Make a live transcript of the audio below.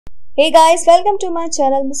Hey guys, welcome to my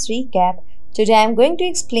channel Miss Recap. Today I am going to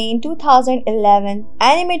explain 2011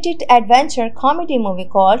 animated adventure comedy movie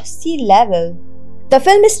called Sea Level. The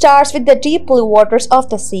film starts with the deep blue waters of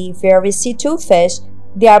the sea where we see two fish.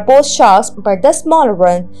 They are both sharks but the smaller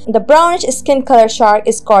one, the brownish skin color shark,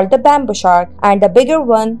 is called the bamboo shark and the bigger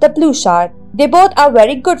one the blue shark. They both are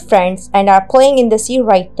very good friends and are playing in the sea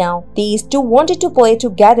right now. These two wanted to play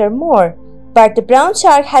together more, but the brown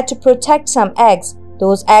shark had to protect some eggs.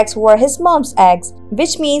 Those eggs were his mom's eggs,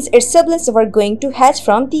 which means its siblings were going to hatch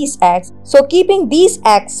from these eggs. So keeping these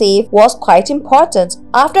eggs safe was quite important.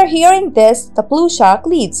 After hearing this, the blue shark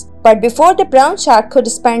leaves. But before the brown shark could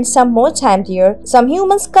spend some more time there, some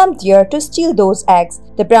humans come there to steal those eggs.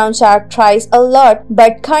 The brown shark tries a lot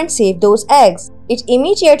but can't save those eggs. It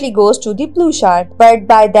immediately goes to the blue shark, but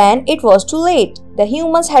by then it was too late. The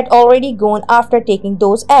humans had already gone after taking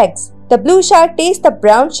those eggs. The blue shark takes the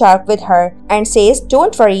brown shark with her and says,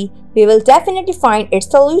 "Don't worry, we will definitely find its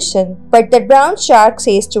solution." But the brown shark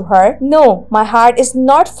says to her, "No, my heart is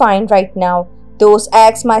not fine right now. Those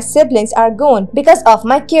eggs, my siblings, are gone because of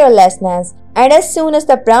my carelessness." And as soon as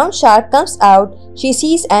the brown shark comes out, she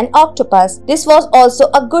sees an octopus. This was also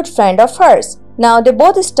a good friend of hers. Now they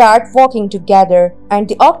both start walking together and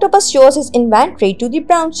the octopus shows his inventory to the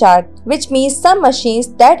brown shark, which means some machines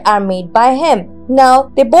that are made by him. Now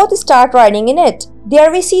they both start riding in it.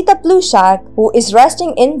 There we see the blue shark who is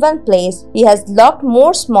resting in one place. He has locked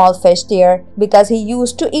more small fish there because he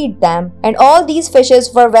used to eat them, and all these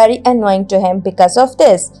fishes were very annoying to him because of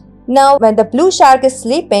this. Now when the blue shark is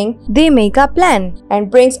sleeping, they make a plan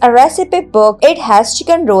and brings a recipe book. It has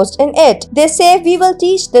chicken roast in it. They say, "We will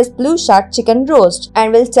teach this blue shark chicken roast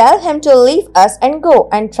and will tell him to leave us and go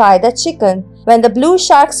and try the chicken." When the blue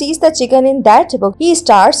shark sees the chicken in that book, he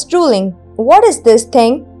starts drooling. "What is this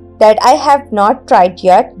thing that I have not tried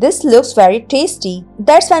yet? This looks very tasty."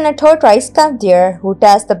 That's when a tortoise comes there who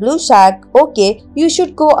tells the blue shark, "Okay, you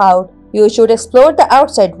should go out. You should explore the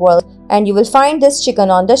outside world and you will find this chicken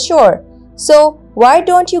on the shore. So why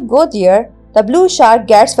don't you go there?" The blue shark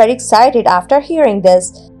gets very excited after hearing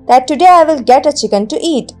this, that today I will get a chicken to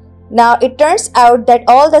eat. Now it turns out that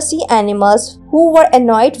all the sea animals who were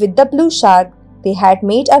annoyed with the blue shark, they had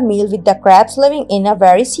made a meal with the crabs living in a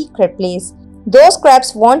very secret place. Those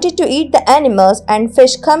crabs wanted to eat the animals and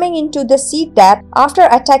fish coming into the sea depth after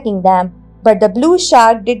attacking them. But the blue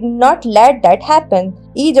shark did not let that happen.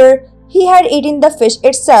 Either he had eaten the fish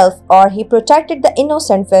itself or he protected the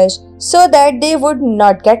innocent fish so that they would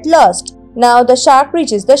not get lost. Now the shark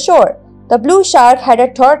reaches the shore. The blue shark had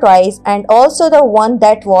a tortoise and also the one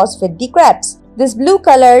that was with the crabs. This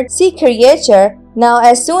blue-colored sea creature. Now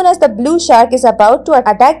as soon as the blue shark is about to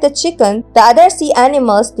attack the chicken, the other sea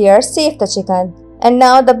animals there save the chicken. And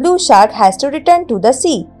now the blue shark has to return to the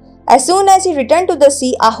sea. As soon as he returned to the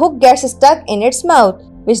sea, a hook gets stuck in its mouth,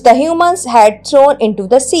 which the humans had thrown into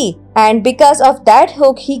the sea. And because of that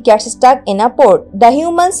hook, he gets stuck in a boat. The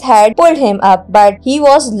humans had pulled him up, but he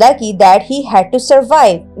was lucky that he had to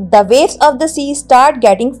survive. The waves of the sea start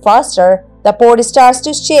getting faster. The boat starts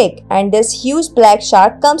to shake and this huge black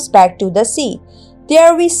shark comes back to the sea.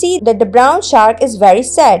 There we see that the brown shark is very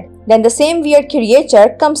sad. Then the same weird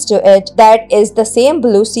creature comes to it. That is the same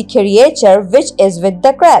blue sea creature which is with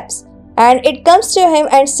the crabs. And it comes to him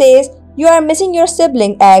and says, "You are missing your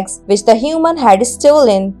sibling eggs which the human had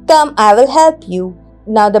stolen. Come, I will help you."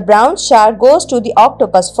 Now the brown shark goes to the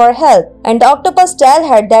octopus for help, and the octopus tells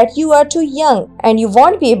her that you are too young and you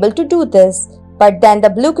won't be able to do this. But then the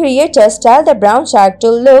blue creatures tell the brown shark to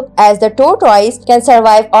look, as the tortoise can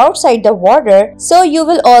survive outside the water, so you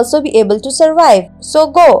will also be able to survive. So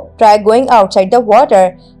go, try going outside the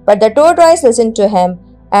water. But the tortoise listened to him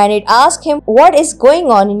and it asked him, "What is going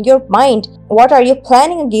on in your mind? What are you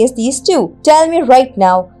planning against these two? Tell me right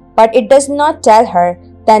now." But it does not tell her.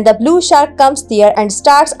 Then the blue shark comes there and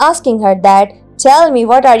starts asking her that, "Tell me,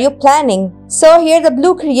 what are you planning?" So here the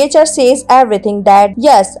blue creature says everything, that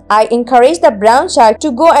yes, I encourage the brown shark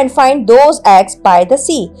to go and find those eggs by the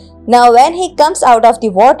sea. Now when he comes out of the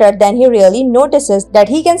water, then he really notices that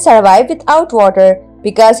he can survive without water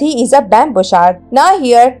because he is a bamboo shark. Now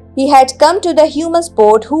here he had come to the human's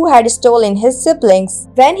boat who had stolen his siblings.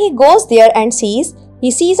 When he goes there and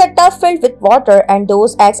he sees a tub filled with water and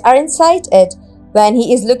those eggs are inside it. When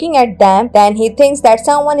he is looking at them, then he thinks that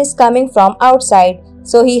someone is coming from outside.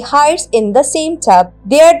 So he hides in the same tub.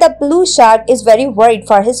 There the blue shark is very worried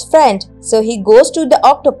for his friend. So he goes to the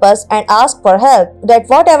octopus and asks for help. That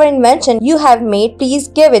whatever invention you have made, please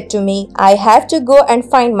give it to me. I have to go and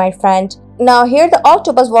find my friend. Now here the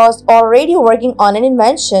octopus was already working on an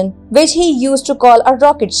invention which he used to call a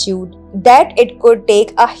rocket chute. that it could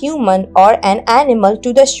take a human or an animal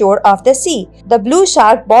to the shore of the sea. The blue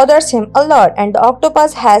shark bothers him a lot and the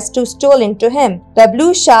octopus has to stole into him. The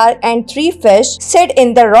blue shark and 3 fish sit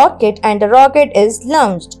in the rocket and the rocket is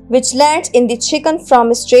launched, which lands in the chicken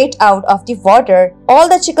from straight out of the water. All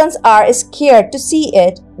the chickens are scared to see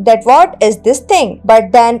it, that what is this thing?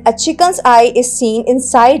 But then a chicken's eye is seen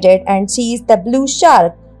inside it and sees the blue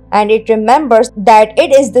shark, and it remembers that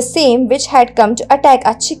it is the same which had come to attack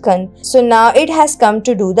a chicken. So now it has come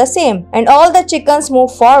to do the same, and all the chickens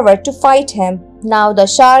move forward to fight him. Now the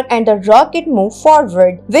shark and the rocket move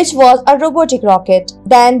forward, which was a robotic rocket.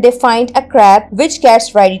 Then they find a crab which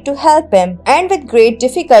gets ready to help him, and with great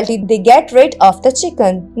difficulty they get rid of the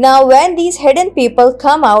chicken. Now when these hidden people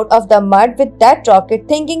come out of the mud with that rocket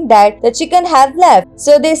thinking that the chicken have left,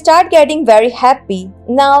 so they start getting very happy.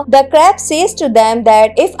 Now the crab says to them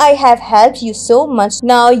that if I have helped you so much,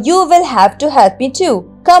 now you will have to help me too.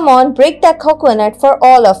 Come on, break the coconut for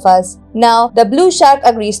all of us. Now the blue shark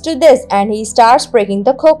agrees to this and he starts breaking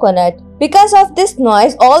the coconut. Because of this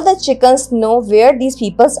noise, all the chickens know where these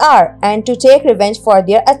peoples are and to take revenge for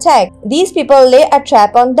their attack. These people lay a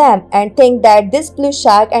trap on them and think that this blue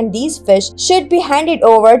shark and these fish should be handed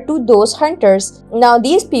over to those hunters. Now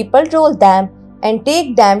these people roll them and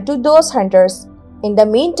take them to those hunters. In the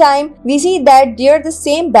meantime, we see that there the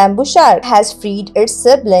same bamboo shark has freed its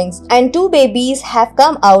siblings and 2 babies have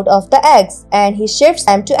come out of the eggs, and he shifts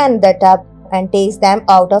them to another tub and takes them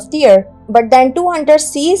out of there. But then 2 hunters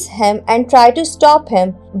seize him and try to stop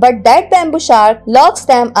him, but that bamboo shark locks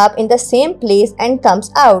them up in the same place and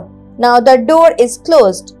comes out. Now the door is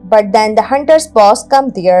closed, but then the hunter's boss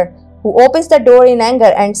comes there, who opens the door in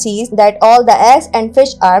anger and sees that all the eggs and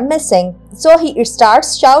fish are missing. So he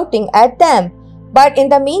starts shouting at them. But in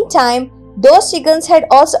the meantime, those chickens had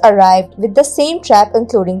also arrived with the same trap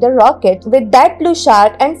including the rocket with that blue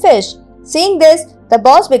shark and fish. Seeing this, the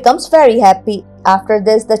boss becomes very happy. After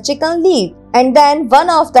this, the chicken leave, and then one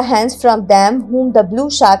of the hens from them whom the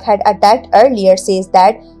blue shark had attacked earlier says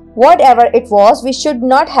that whatever it was, we should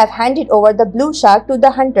not have handed over the blue shark to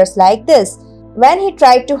the hunters like this. When he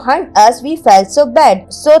tried to hunt us, we felt so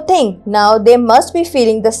bad. So think, now they must be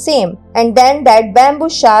feeling the same. And then that bamboo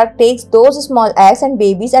shark takes those small eggs and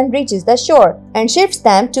babies and reaches the shore and shifts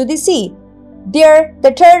them to the sea. There,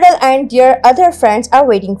 the turtle and their other friends are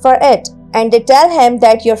waiting for it. And they tell him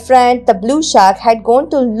that your friend, the blue shark, had gone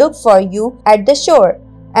to look for you at the shore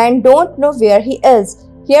and don't know where he is.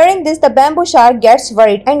 Hearing this, the bamboo shark gets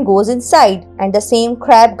worried and goes inside, and the same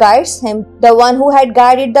crab guides him, the one who had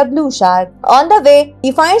guided the blue shark. On the way,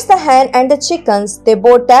 he finds the hen and the chickens. They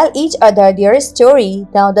both tell each other their story.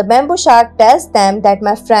 Now the bamboo shark tells them that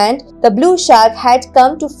my friend, the blue shark, had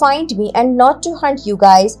come to find me and not to hunt you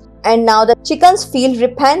guys, and now the chickens feel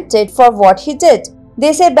repented for what he did.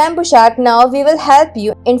 They say, bamboo shark, now we will help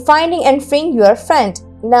you in finding and freeing your friend.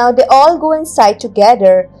 Now they all go inside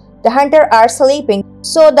together. The hunters are sleeping,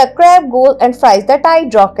 so the crab goes and fries the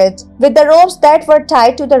tied rocket. With the ropes that were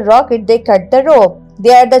tied to the rocket, they cut the rope.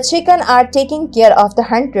 There the chickens are taking care of the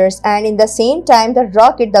hunters, and in the same time the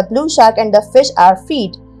rocket, the blue shark and the fish are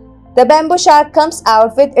freed. The bamboo shark comes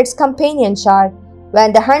out with its companion shark.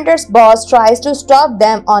 When the hunter's boss tries to stop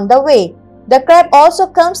them on the way, the crab also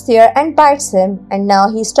comes there and bites him, and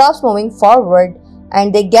now he stops moving forward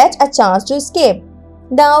and they get a chance to escape.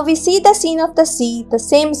 Now we see the scene of the sea, the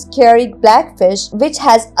same scary black fish which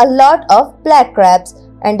has a lot of black crabs,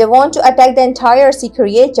 and they want to attack the entire sea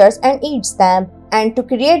creatures and eats them, and to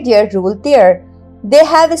create their rule there. They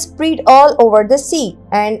have spread all over the sea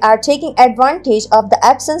and are taking advantage of the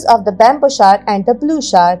absence of the bamboo shark and the blue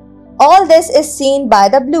shark. All this is seen by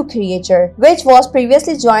the blue creature, which was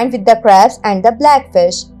previously joined with the crabs and the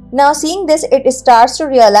blackfish. Now seeing this, it starts to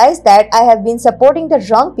realize that I have been supporting the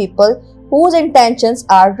wrong people whose intentions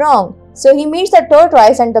are wrong. So he meets the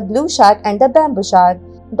tortoise and the blue shark and the bamboo shark.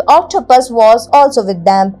 The octopus was also with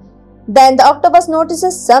them. Then the octopus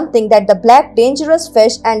notices something, that the black dangerous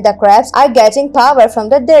fish and the crabs are getting power from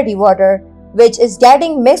the dirty water, which is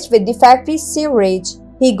getting mixed with the factory sewage.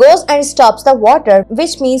 He goes and stops the water,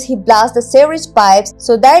 which means he blasts the sewage pipes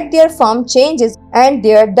so that their form changes and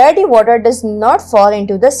their dirty water does not fall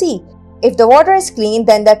into the sea. If the water is clean,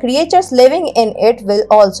 then the creatures living in it will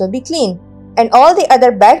also be clean, and all the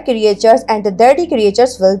other bad creatures and the dirty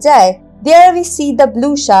creatures will die. There we see the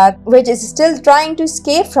blue shark, which is still trying to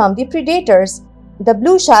escape from the predators. The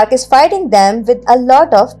blue shark is fighting them with a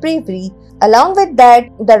lot of bravery. Along with that,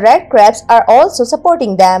 the red crabs are also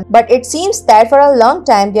supporting them, but it seems that for a long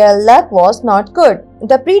time their luck was not good.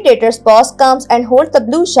 The predator's boss comes and holds the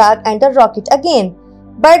blue shark and the rocket again.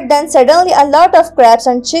 But then suddenly a lot of crabs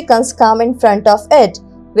and chickens come in front of it.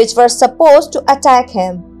 which were supposed to attack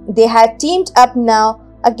him. They had teamed up now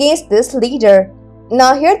against this leader.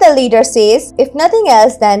 Now here the leader says, if nothing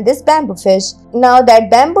else than this bamboo fish. Now that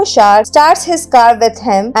bamboo shark starts his car with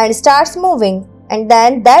him and starts moving. And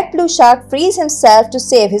then that blue shark frees himself to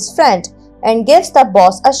save his friend and gives the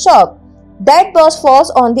boss a shock. That boss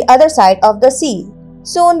falls on the other side of the sea.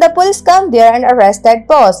 Soon the police come there and arrest that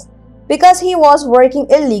boss because he was working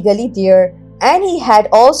illegally there and he had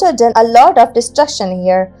also done a lot of destruction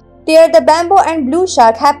here. There the bamboo and blue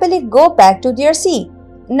shark happily go back to their sea.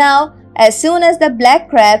 Now, as soon as the black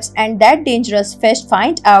crabs and that dangerous fish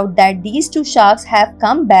find out that these two sharks have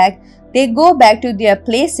come back, they go back to their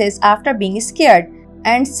places after being scared.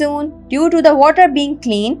 And soon, due to the water being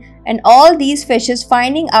clean and all these fishes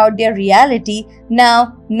finding out their reality,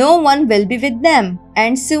 now no one will be with them.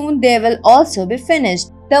 And soon they will also be finished.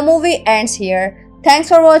 The movie ends here. Thanks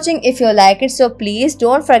for watching. If you like it, so please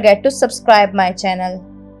don't forget to subscribe my channel.